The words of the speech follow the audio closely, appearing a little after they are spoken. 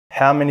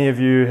How many of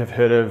you have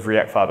heard of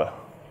React Fiber?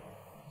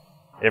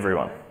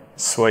 Everyone.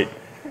 Sweet.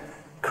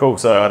 Cool,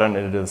 so I don't need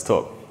to do this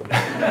talk.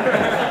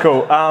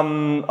 Cool.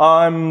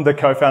 I'm the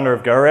co-founder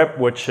of GoRep,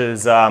 which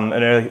is an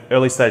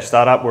early stage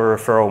startup. We're a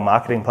referral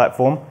marketing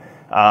platform.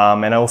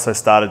 And I also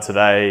started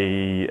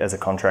today as a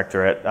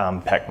contractor at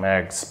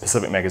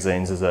Pacific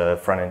Magazines as a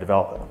front-end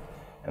developer.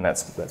 And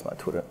that's my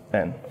Twitter.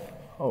 And,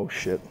 oh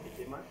shit.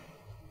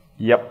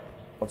 Yep.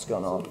 What's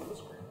going on?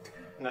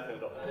 Nothing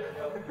at all.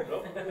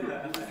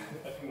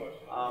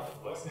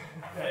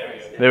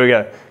 There we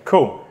go.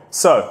 Cool.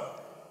 So,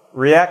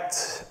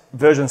 React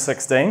version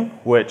 16,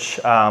 which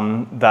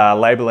they're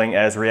labeling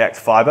as React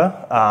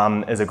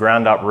Fiber, is a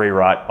ground-up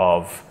rewrite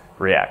of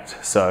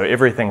React. So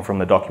everything from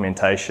the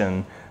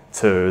documentation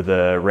to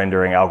the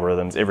rendering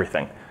algorithms,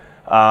 everything.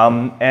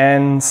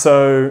 And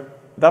so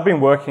they've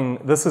been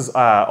working, this is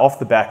off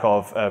the back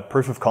of a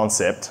proof of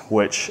concept,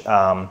 which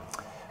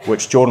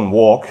Jordan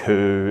Walk,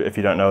 who, if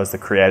you don't know, is the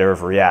creator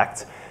of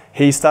React,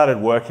 he started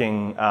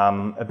working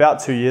about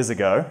 2 years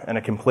ago in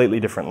a completely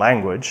different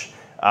language,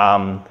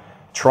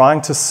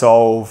 trying to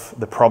solve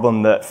the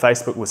problem that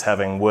Facebook was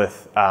having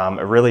with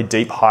a really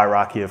deep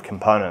hierarchy of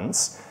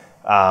components,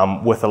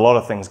 with a lot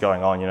of things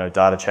going on, you know,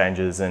 data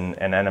changes and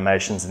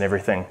animations and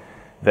everything,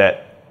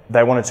 that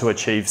they wanted to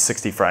achieve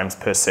 60 frames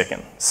per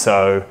second.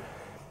 So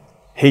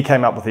he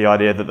came up with the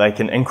idea that they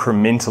can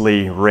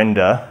incrementally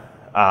render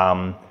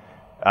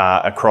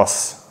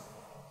across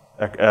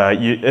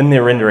in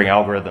their rendering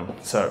algorithm.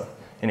 So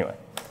anyway,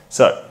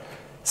 so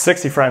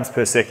 60 frames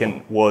per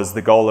second was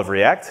the goal of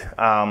React.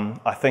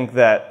 I think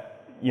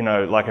that, you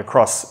know, like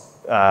across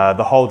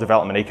the whole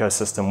development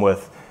ecosystem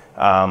with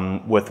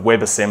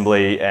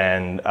WebAssembly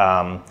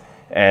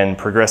and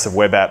progressive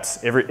web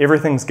apps,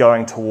 everything's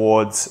going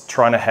towards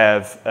trying to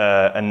have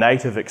a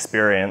native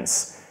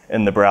experience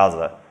in the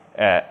browser,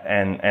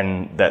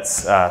 and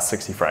that's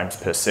 60 frames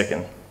per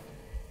second.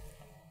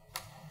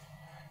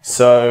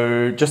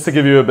 So just to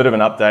give you a bit of an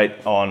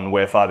update on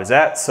where Fiber's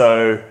at.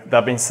 So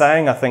they've been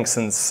saying, I think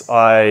since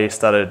I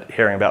started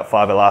hearing about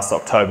Fiber last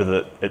October,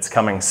 that it's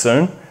coming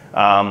soon.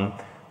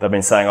 They've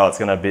been saying, oh, it's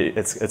going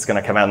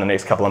to come out in the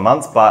next couple of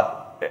months,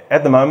 but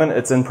at the moment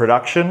it's in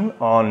production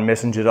on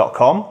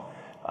messenger.com.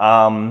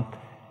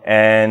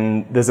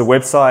 And there's a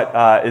website,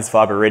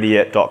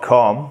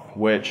 isfiberreadyyet.com,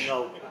 which...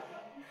 No.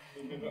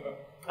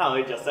 Oh,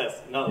 it just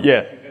says no.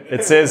 Yeah,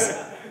 it says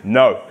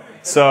no.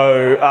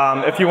 So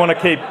if you want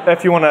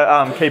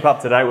to keep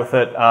up to date with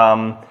it,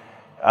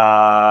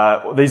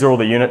 these are all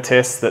the unit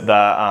tests that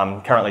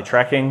they're currently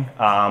tracking,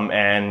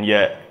 and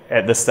yeah,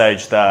 at this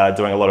stage they're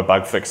doing a lot of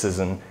bug fixes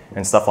and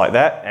stuff like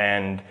that.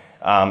 And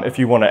if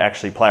you want to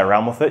actually play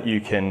around with it,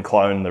 you can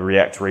clone the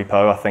React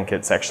repo. I think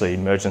it's actually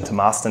merged into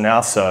master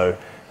now, so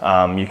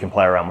you can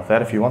play around with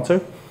that if you want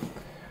to.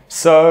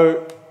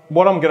 So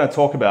what I'm going to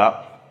talk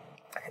about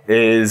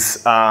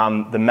is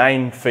the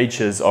main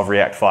features of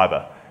React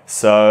Fiber.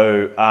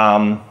 So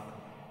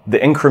the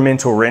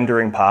incremental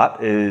rendering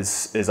part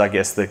is I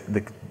guess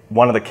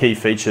one of the key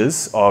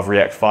features of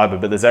React Fiber,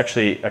 but there's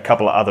actually a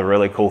couple of other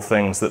really cool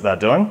things that they're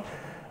doing.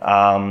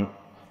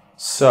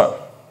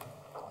 So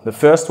the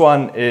first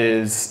one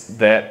is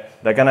that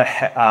they're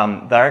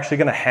actually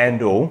going to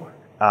handle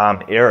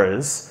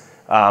errors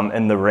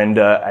in the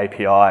render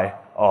API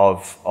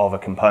of a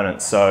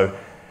component. So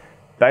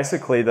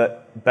basically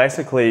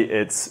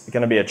it's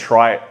going to be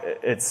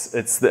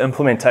it's the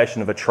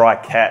implementation of a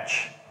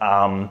try-catch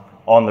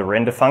on the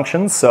render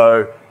function.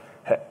 So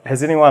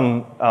has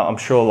anyone, I'm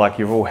sure like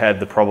you've all had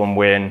the problem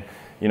when,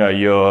 you know,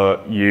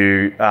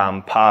 you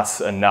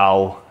pass a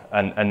null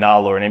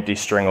or an empty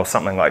string or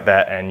something like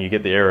that, and you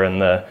get the error in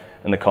the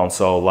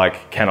console,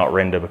 like cannot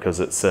render because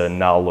it's a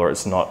null or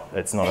it's not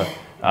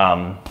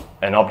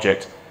an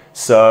object.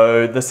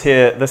 So this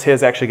here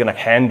is actually going to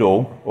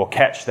handle or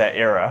catch that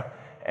error,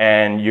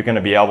 and you're going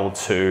to be able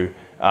to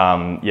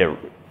have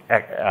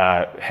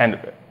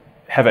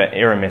an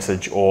error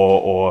message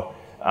or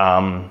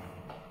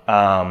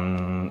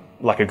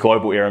like a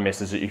global error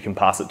message that you can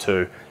pass it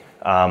to,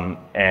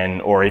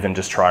 or even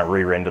just try and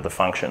re-render the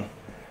function.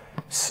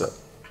 So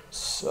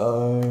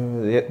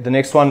the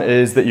next one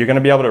is that you're going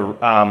to be able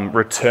to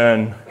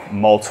return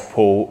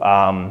multiple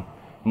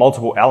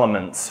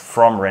elements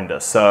from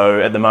render.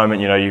 So at the moment,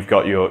 you know,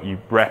 you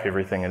wrap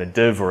everything in a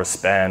div or a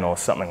span or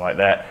something like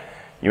that.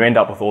 You end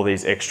up with all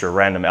these extra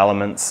random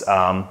elements.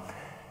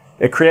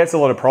 It creates a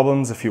lot of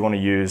problems if you want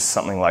to use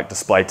something like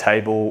display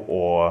table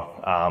or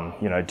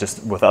you know,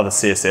 just with other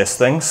CSS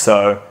things.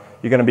 So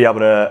you're going to be able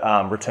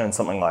to return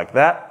something like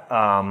that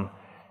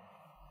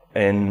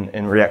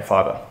in React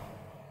Fiber.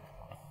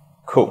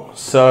 Cool.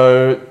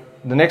 So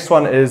the next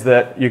one is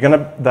that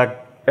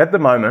at the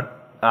moment,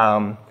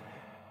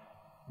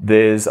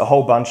 there's a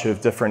whole bunch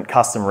of different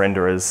custom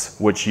renderers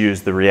which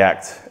use the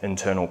React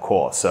internal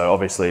core. So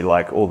obviously,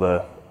 like all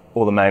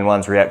the main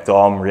ones, React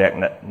DOM,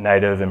 React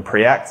Native, and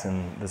Preact,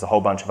 and there's a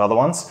whole bunch of other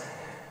ones.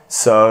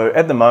 So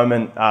at the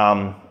moment,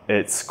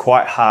 it's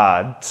quite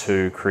hard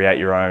to create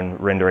your own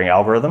rendering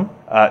algorithm,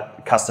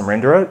 custom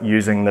renderer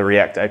using the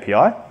React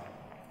API.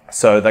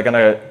 So they're going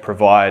to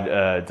provide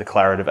a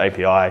declarative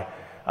API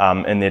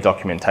in their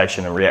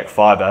documentation in React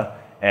Fiber,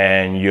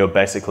 and you're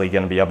basically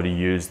going to be able to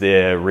use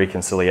their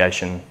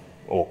reconciliation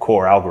or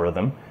core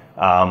algorithm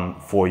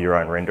for your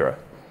own renderer.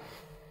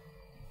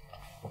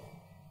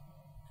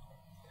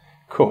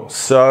 Cool.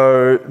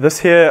 So this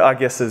here, I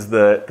guess, is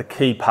the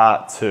key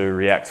part to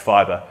React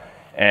Fiber,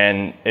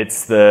 and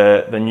it's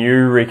the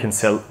new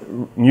reconciler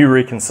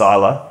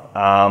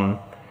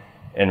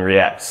in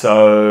React.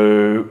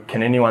 So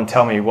can anyone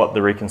tell me what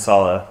the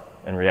reconciler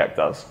in React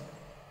does?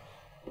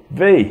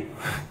 V.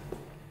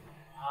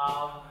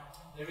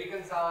 The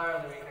reconciler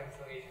and the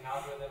reconciliation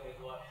algorithm is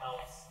what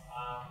helps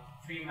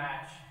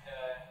pre-match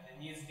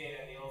the new state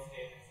and the old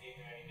state and see if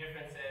there are any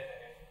differences,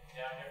 and if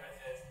there are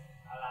differences,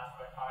 allows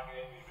for a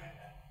targeted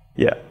rerender.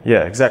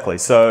 Yeah, exactly.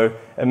 So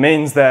it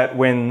means that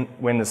when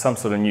there's some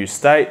sort of new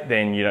state,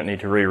 then you don't need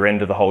to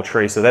re-render the whole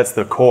tree. So that's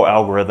the core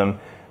algorithm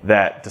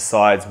that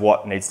decides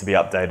what needs to be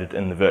updated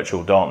in the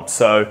virtual DOM.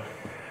 So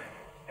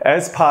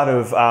as part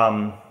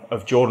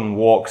of Jordan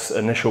Walk's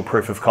initial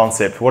proof of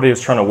concept, what he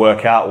was trying to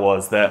work out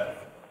was that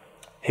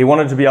he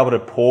wanted to be able to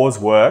pause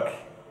work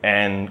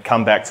and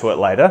come back to it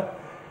later.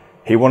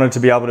 He wanted to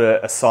be able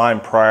to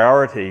assign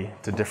priority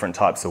to different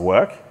types of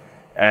work.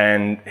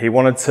 And he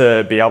wanted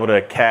to be able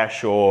to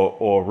cache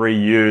or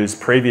reuse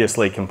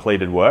previously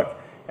completed work,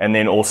 and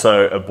then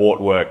also abort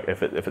work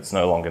if it's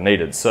no longer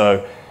needed.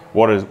 So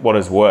what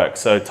is work?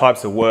 So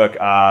types of work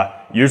are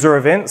user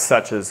events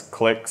such as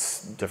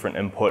clicks, different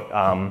input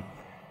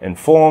in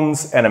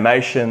forms,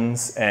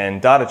 animations,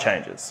 and data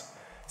changes.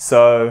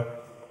 So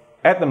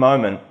at the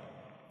moment,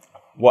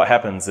 what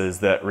happens is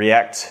that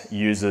React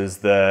uses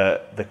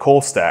the call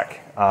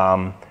stack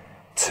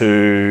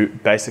to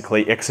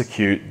basically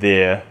execute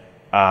their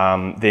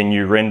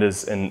new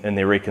renders in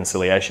their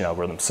reconciliation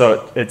algorithm.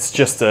 So it's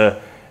just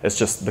the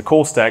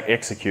call stack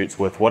executes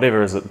with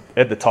whatever is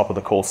at the top of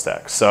the call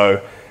stack.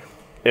 So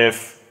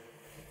if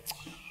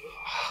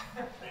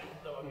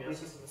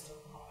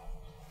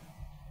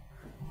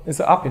is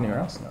it up anywhere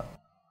else? No.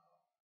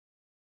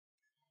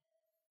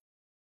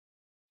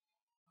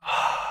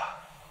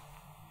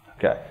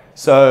 Okay.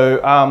 So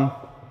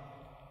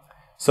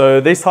so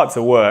these types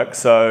of work.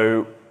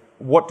 So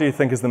what do you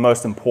think is the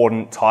most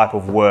important type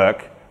of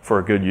work for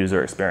a good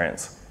user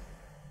experience?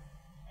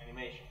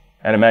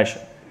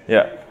 Animation.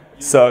 Yeah.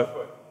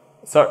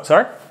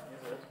 Sorry?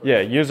 Yeah,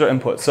 user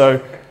input.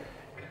 So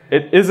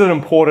is it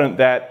important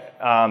that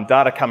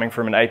data coming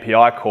from an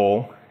API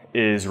call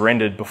is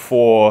rendered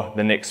before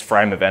the next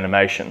frame of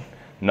animation?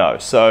 No.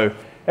 So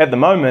at the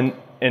moment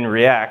in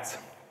React,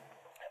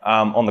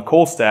 on the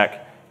call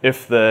stack,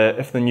 if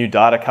the new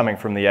data coming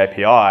from the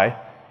API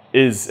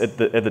is at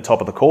the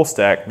top of the call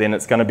stack, then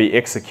it's going to be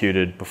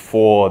executed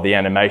before the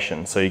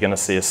animation. So you're going to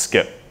see a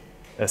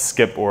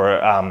skip or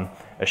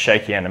a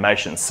shaky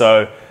animation.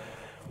 So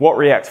what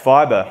React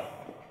Fiber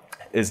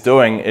is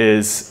doing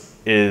is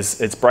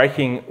it's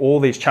breaking all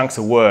these chunks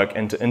of work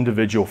into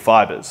individual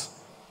fibers.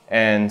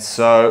 And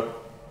so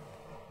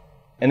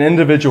an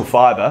individual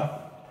fiber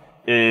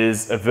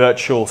is a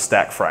virtual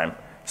stack frame.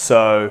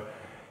 So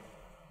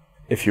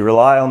if you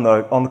rely on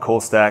the call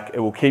stack, it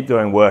will keep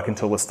doing work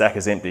until the stack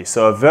is empty.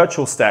 So a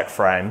virtual stack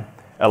frame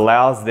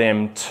allows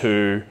them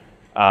to,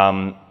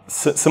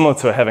 similar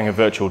to having a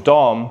virtual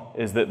DOM,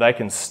 is that they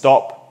can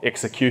stop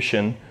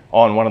execution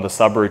on one of the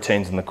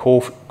subroutines in the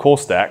call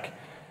stack,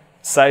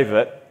 save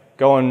it,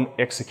 go and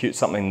execute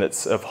something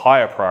that's of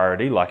higher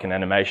priority, like an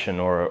animation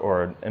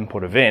or an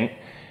input event,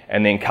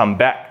 and then come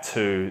back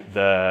to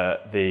the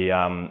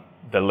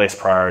less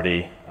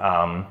priority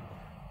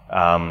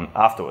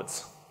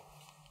afterwards.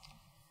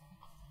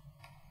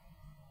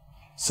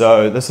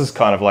 So this is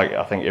kind of like,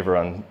 I think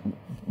everyone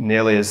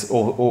nearly has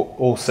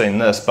all seen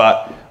this,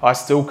 but I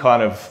still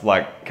kind of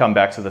like come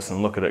back to this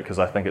and look at it because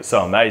I think it's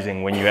so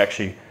amazing when you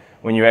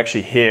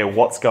actually hear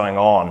what's going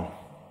on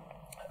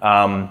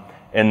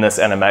in this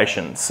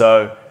animation.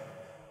 So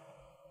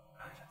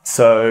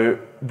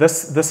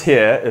this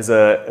here is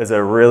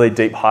a really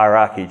deep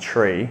hierarchy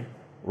tree,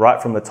 right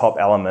from the top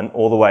element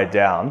all the way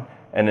down,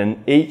 and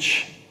in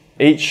each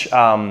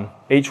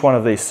one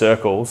of these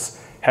circles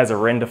has a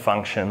render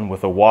function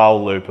with a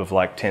while loop of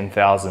like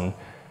 10,000,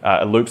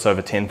 loops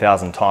over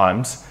 10,000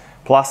 times,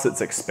 plus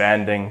it's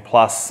expanding,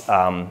 plus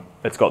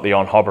it's got the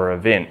on-hover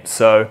event.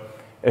 So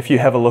if you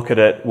have a look at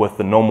it with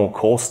the normal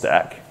call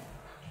stack,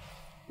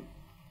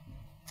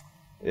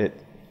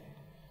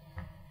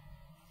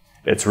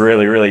 it's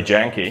really, really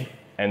janky.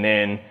 And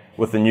then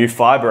with the new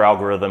fiber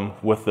algorithm,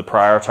 with the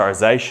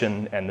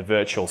prioritization and the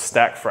virtual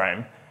stack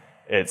frame,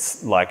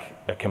 it's like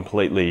a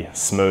completely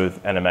smooth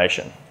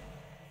animation,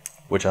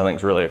 which I think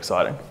is really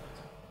exciting.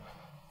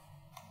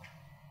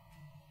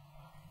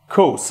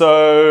 Cool,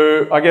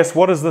 so I guess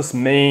what does this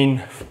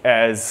mean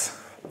as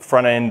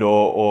front-end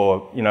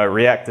or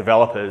React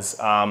developers?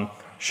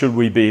 Should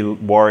we be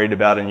worried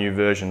about a new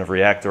version of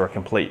React or a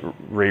complete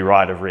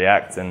rewrite of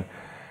React? And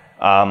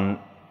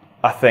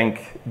I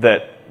think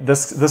that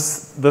this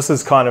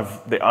is kind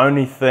of the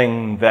only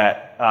thing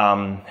that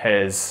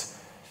has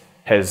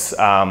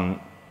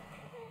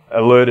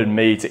alerted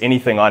me to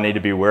anything I need to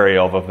be wary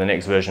of the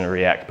next version of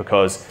React,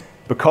 because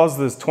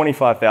there's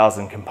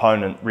 25,000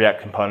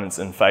 React components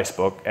in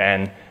Facebook,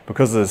 and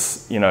because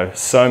there's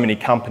so many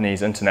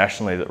companies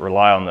internationally that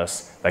rely on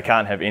this, they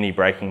can't have any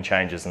breaking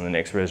changes in the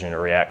next version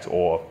of React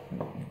or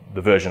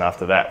the version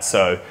after that.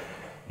 So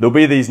there'll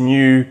be these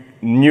new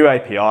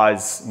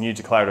APIs, new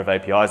declarative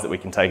APIs that we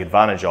can take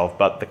advantage of,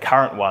 but the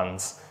current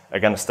ones are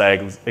going to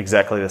stay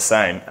exactly the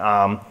same.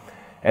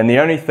 And the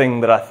only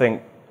thing that I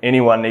think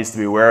anyone needs to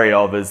be wary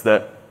of is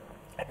that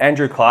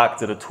Andrew Clark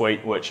did a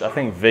tweet, which I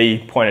think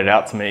V pointed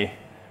out to me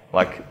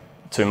like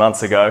 2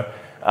 months ago,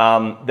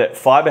 that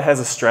Fiber has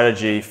a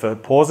strategy for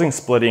pausing,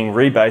 splitting,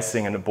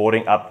 rebasing, and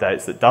aborting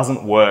updates that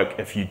doesn't work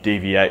if you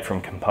deviate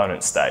from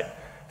component state.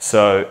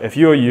 So if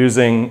you're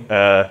using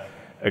a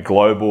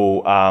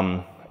global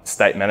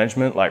state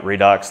management like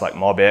Redux, like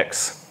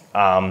MobX,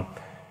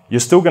 you're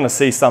still going to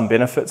see some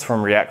benefits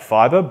from React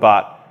Fiber,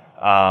 but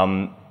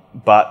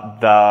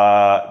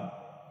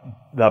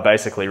they're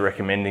basically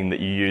recommending that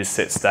you use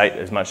set state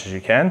as much as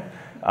you can,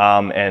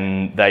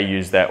 and they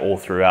use that all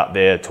throughout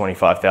their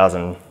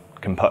 25,000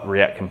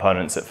 React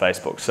components at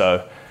Facebook.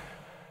 So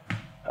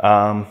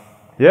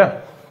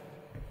yeah,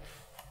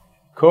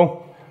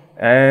 cool.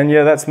 And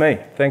yeah, that's me.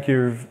 Thank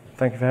you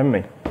for having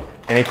me.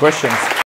 Any questions?